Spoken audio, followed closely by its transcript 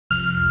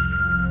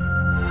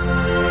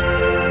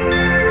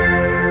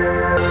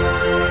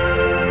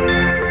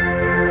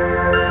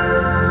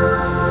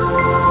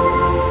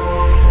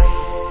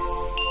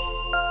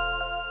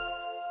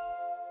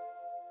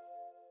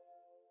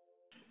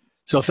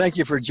So thank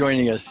you for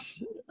joining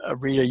us,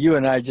 Rita. You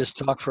and I just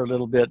talked for a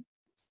little bit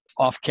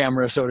off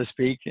camera, so to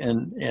speak,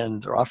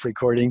 and off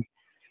recording.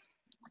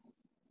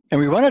 And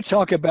we want to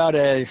talk about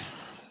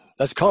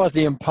let's call it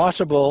the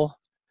impossible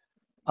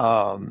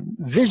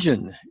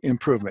vision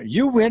improvement.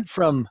 You went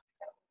from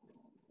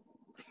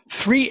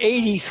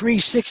 380,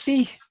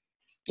 360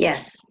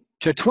 Yes.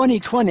 to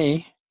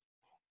 2020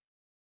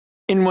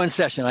 in one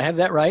session. I have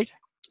that right?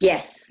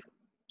 Yes.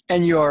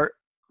 And your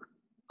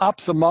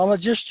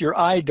ophthalmologist, your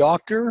eye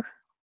doctor,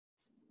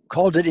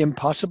 called it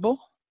impossible?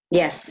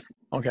 Yes.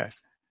 Okay.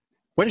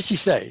 What did she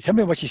say? Tell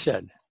me what she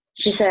said.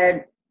 She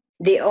said,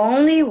 the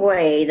only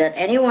way that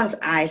anyone's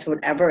eyes would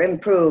ever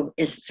improve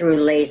is through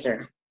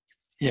laser.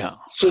 Yeah.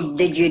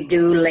 Did you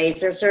do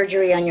laser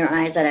surgery on your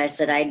eyes? And I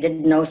said, I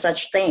did no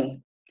such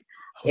thing.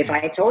 Okay. If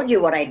I told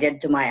you what I did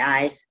to my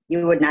eyes,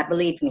 you would not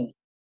believe me.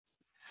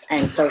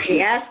 And so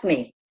she asked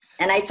me,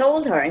 and I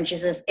told her, and she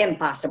says,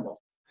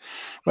 impossible.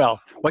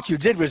 Well, what you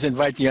did was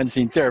invite the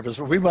unseen therapist,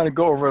 but we want to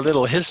go over a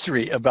little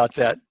history about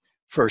that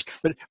first.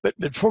 But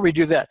before we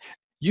do that,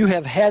 you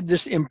have had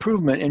this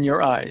improvement in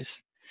your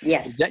eyes.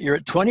 Yes. That you're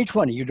at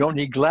 20/20. You don't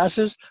need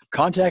glasses,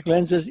 contact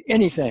lenses,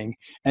 anything.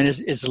 And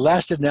it's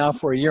lasted now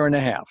for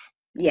 1.5 years.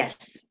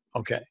 Yes.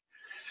 Okay.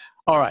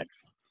 All right.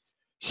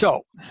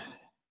 So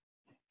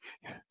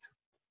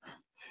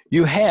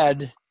you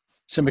had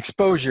some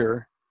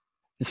exposure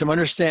and some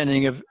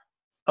understanding of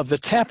the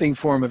tapping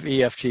form of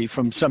EFT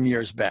from some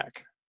years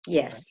back.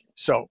 Yes.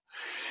 So,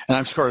 and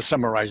I'm sort of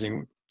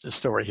summarizing the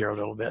story here a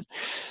little bit.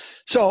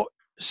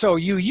 So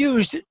you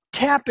used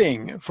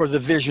tapping for the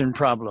vision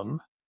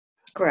problem.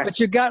 Correct. But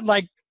you got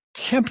like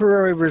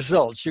temporary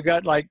results. You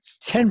got like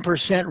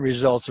 10%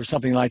 results or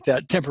something like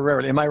that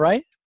temporarily. Am I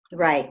right?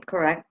 Right.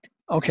 Correct.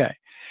 Okay.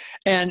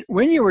 And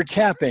when you were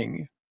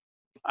tapping,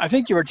 I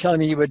think you were telling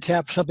me you would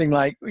tap something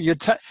like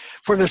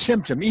for the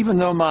symptom, even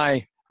though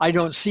I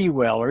don't see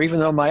well, or even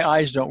though my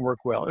eyes don't work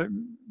well.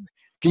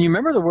 Can you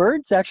remember the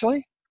words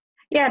actually?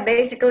 Yeah.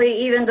 Basically,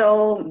 even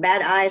though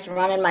bad eyes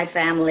run in my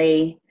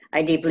family,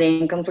 I deeply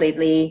and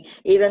completely,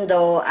 even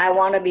though I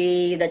want to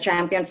be the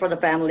champion for the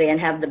family and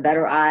have the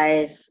better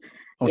eyes,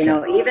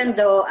 Okay. Even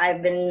though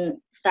I've been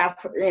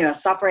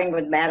suffering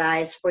with bad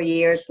eyes for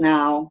years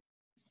now.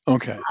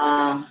 Okay.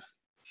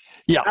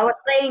 Yeah. I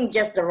was saying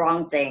just the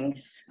wrong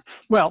things.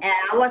 Well, and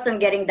I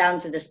wasn't getting down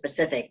to the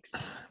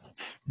specifics.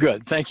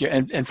 Good. Thank you.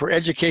 And for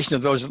education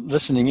of those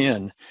listening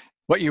in,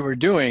 what you were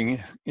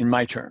doing, in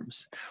my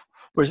terms,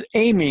 was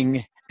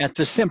aiming at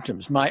the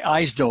symptoms. My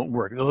eyes don't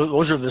work.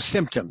 Those are the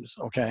symptoms,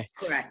 okay?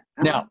 Correct.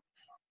 Now,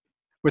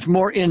 with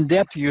more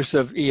in-depth use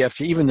of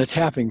EFT, even the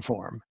tapping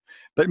form,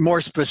 but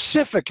more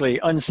specifically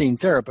unseen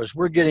therapists,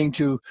 we're getting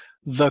to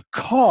the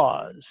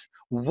cause.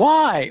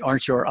 Why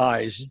aren't your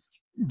eyes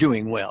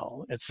doing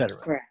well, et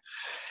cetera? Correct.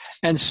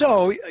 And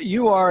so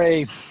you are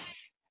a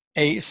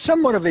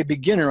somewhat of a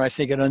beginner, I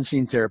think, at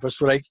unseen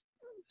therapist. Would I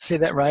say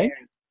that right?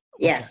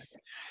 Yes.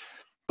 Okay.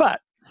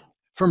 But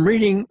from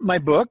reading my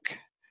book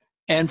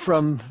and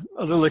from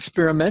a little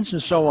experiments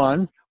and so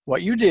on,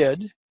 what you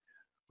did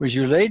was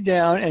you laid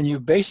down and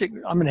I'm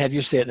going to have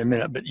you say it in a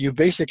minute, but you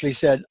basically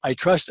said, I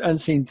trust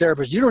unseen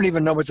therapists. You don't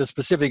even know what the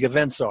specific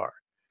events are.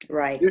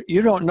 Right.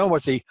 You don't know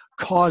what the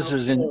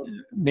causes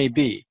may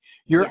be.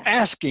 You're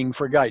asking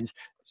for guidance.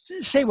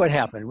 Say what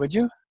happened, would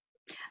you?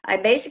 I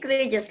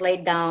basically just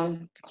laid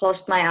down,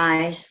 closed my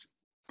eyes,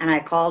 and I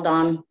called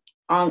on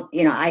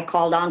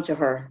to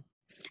her.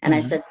 And I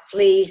said,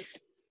 please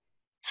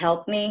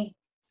help me,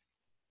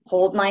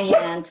 hold my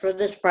hand through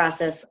this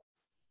process,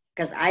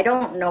 because I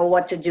don't know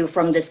what to do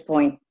from this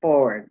point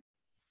forward.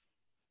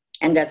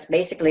 And that's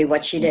basically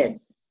what she did.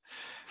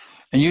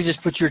 And you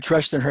just put your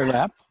trust in her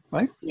lap,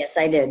 right? Yes,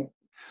 I did.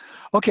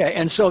 Okay,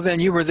 and so then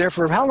you were there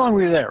for, how long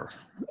were you there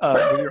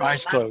with your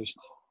eyes closed?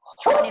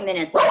 20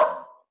 minutes.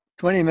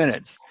 20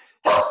 minutes.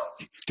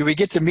 Do we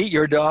get to meet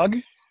your dog?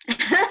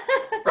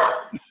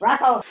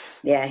 Rocco.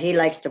 Yeah, he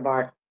likes to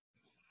bark.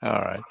 All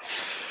right.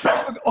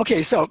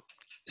 Okay, so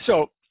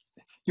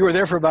you were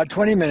there for about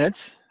 20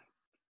 minutes.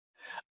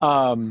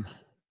 And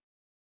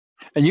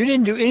you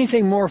didn't do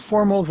anything more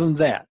formal than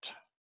that?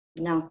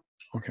 No.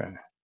 Okay.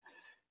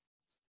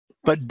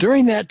 But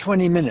during that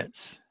 20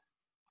 minutes,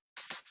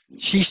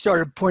 she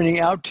started pointing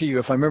out to you,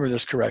 if I remember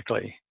this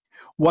correctly,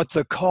 what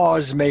the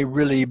cause may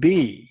really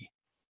be.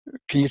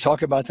 Can you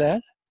talk about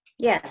that?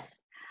 Yes.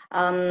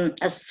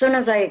 As soon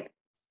as I,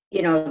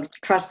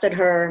 trusted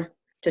her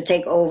to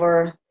take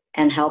over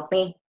and help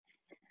me,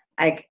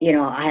 I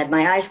had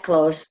my eyes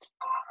closed,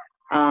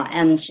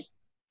 and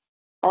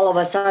all of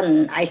a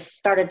sudden I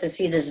started to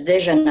see this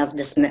vision of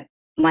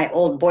my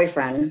old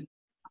boyfriend,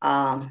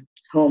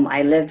 whom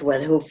I lived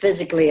with, who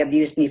physically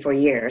abused me for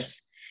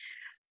years.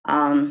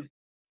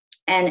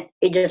 And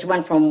it just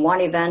went from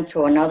one event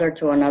to another,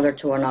 to another,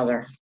 to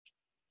another.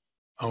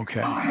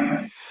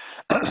 Okay.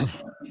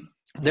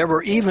 There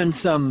were even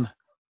some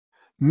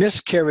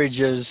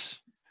miscarriages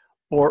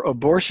or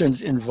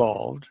abortions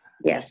involved.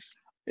 Yes.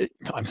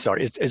 I'm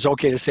sorry, it's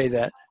okay to say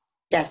that?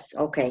 Yes,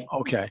 okay.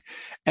 Okay.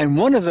 And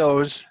one of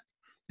those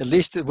at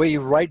least the way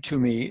you write to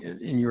me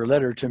in your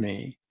letter to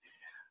me,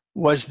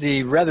 was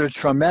the rather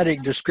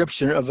traumatic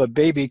description of a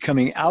baby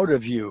coming out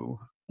of you,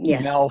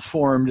 Yes.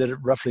 malformed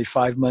at roughly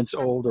 5 months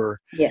old or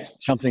Yes.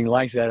 something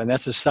like that. And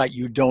that's a sight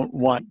you don't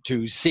want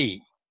to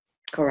see.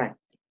 Correct.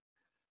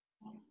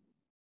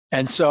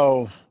 And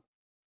so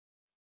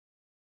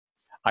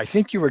I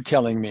think you were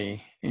telling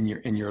me in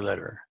your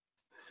letter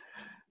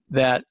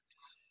that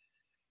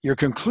your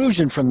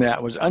conclusion from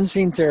that was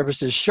Unseen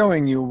Therapist is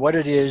showing you what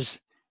it is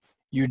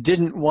you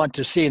didn't want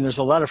to see. And there's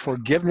a lot of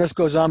forgiveness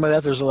goes on with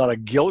that. There's a lot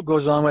of guilt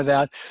goes on with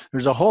that.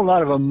 There's a whole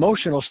lot of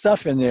emotional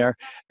stuff in there.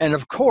 And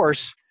of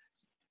course,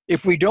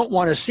 if we don't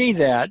want to see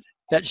that,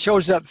 that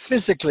shows up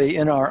physically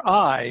in our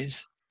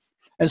eyes.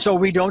 And so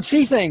we don't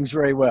see things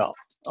very well.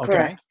 Okay.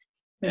 Correct.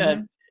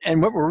 Mm-hmm.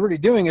 And what we're really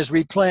doing is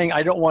replaying,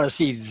 I don't want to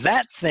see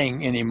that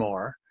thing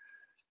anymore,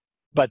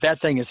 but that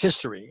thing is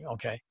history.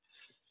 Okay.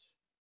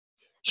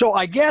 So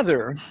I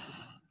gather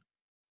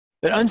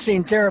that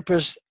Unseen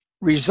Therapist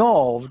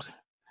resolved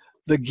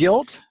the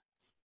guilt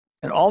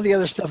and all the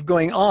other stuff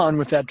going on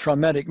with that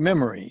traumatic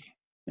memory.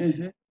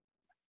 Mm-hmm.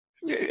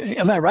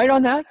 Am I right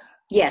on that?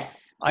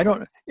 Yes. I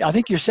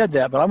think you said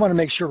that, but I want to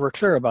make sure we're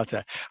clear about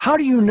that. How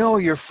do you know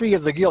you're free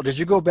of the guilt? Did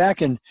you go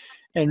back and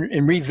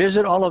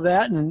revisit all of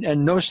that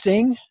and no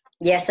sting?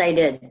 Yes, I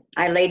did.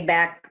 I laid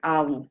back.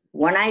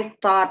 When I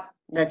thought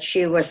that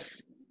she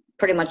was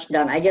pretty much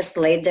done, I just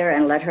laid there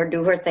and let her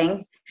do her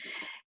thing.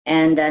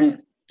 And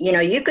then,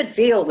 you could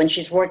feel when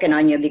she's working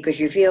on you because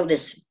you feel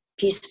this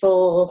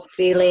peaceful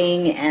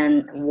feeling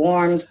and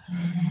warmth.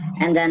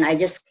 And then I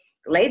just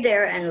laid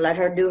there and let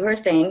her do her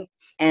thing.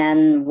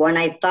 And when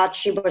I thought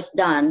she was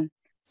done,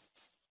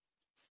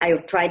 I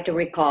tried to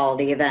recall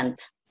the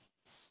event.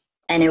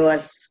 And it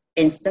was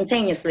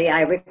instantaneously,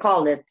 I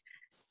recalled it.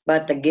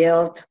 But the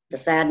guilt, the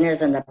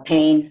sadness, and the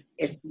pain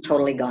is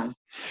totally gone.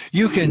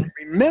 You can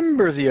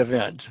remember the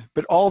event,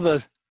 but all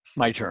the,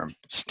 my term,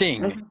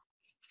 sting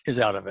is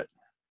out of it.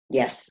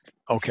 Yes.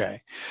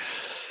 Okay.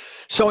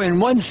 So in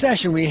one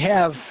session, we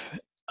have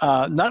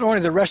not only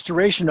the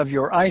restoration of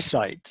your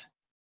eyesight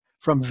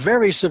from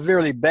very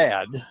severely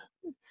bad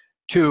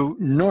to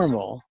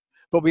normal,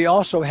 but we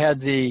also had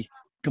the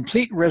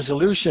complete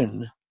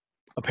resolution,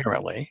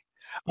 apparently,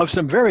 of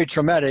some very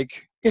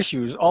traumatic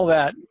issues, all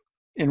that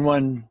in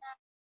one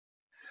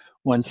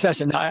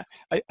session. Now,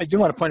 I do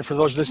want to point for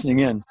those listening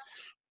in,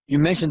 you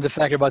mentioned the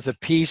fact about the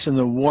peace and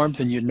the warmth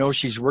and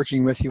she's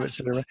working with you,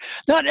 etc.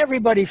 Not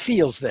everybody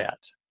feels that,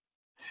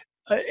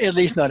 at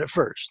least not at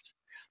first.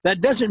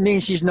 That doesn't mean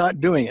she's not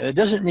doing it. It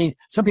doesn't mean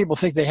some people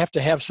think they have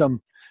to have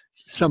some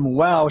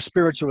wow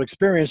spiritual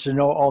experience to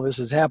know all this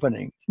is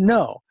happening.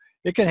 No,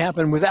 it can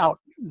happen without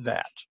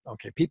that.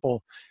 Okay,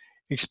 people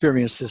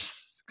experience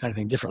this kind of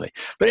thing differently.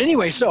 But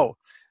anyway, so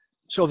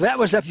that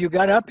was up. You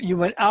got up, you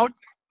went out.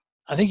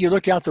 I think you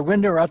looked out the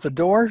window or out the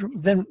door.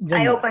 Then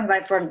I opened my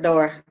front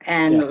door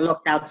and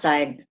looked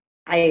outside.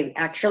 I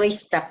actually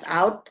stepped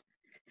out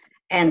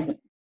and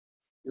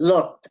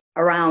looked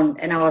around,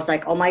 and I was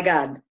like, oh my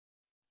God,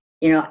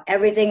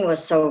 everything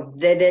was so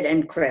vivid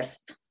and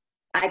crisp.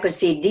 I could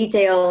see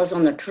details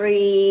on the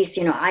trees.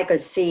 I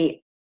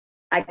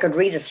could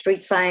read the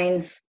street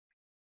signs.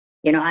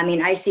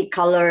 I see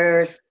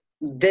colors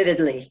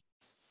vividly.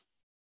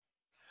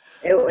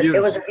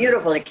 It was a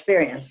beautiful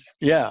experience.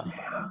 Yeah.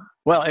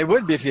 Well, it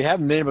would be if you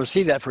haven't been able to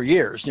see that for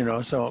years,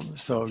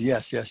 so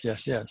yes.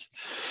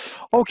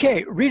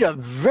 Okay, Rita,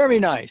 very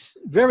nice,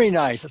 very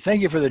nice.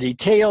 Thank you for the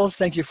details.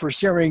 Thank you for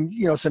sharing,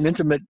 some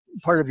intimate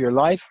part of your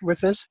life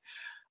with us.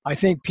 I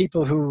think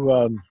people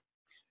who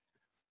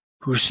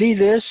see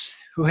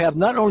this, who have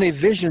not only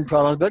vision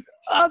problems, but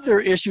other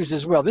issues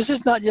as well. This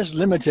is not just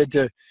limited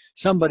to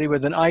somebody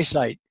with an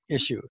eyesight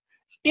issue.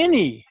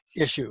 Any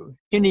issue,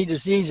 any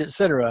disease,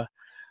 etc.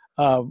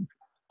 The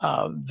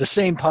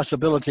same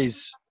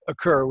possibilities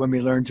occur when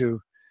we learn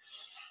to,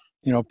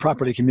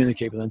 properly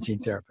communicate with Unseen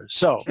Therapists.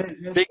 So,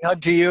 big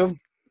hug to you.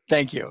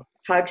 Thank you.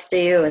 Hugs to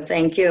you.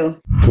 Thank you.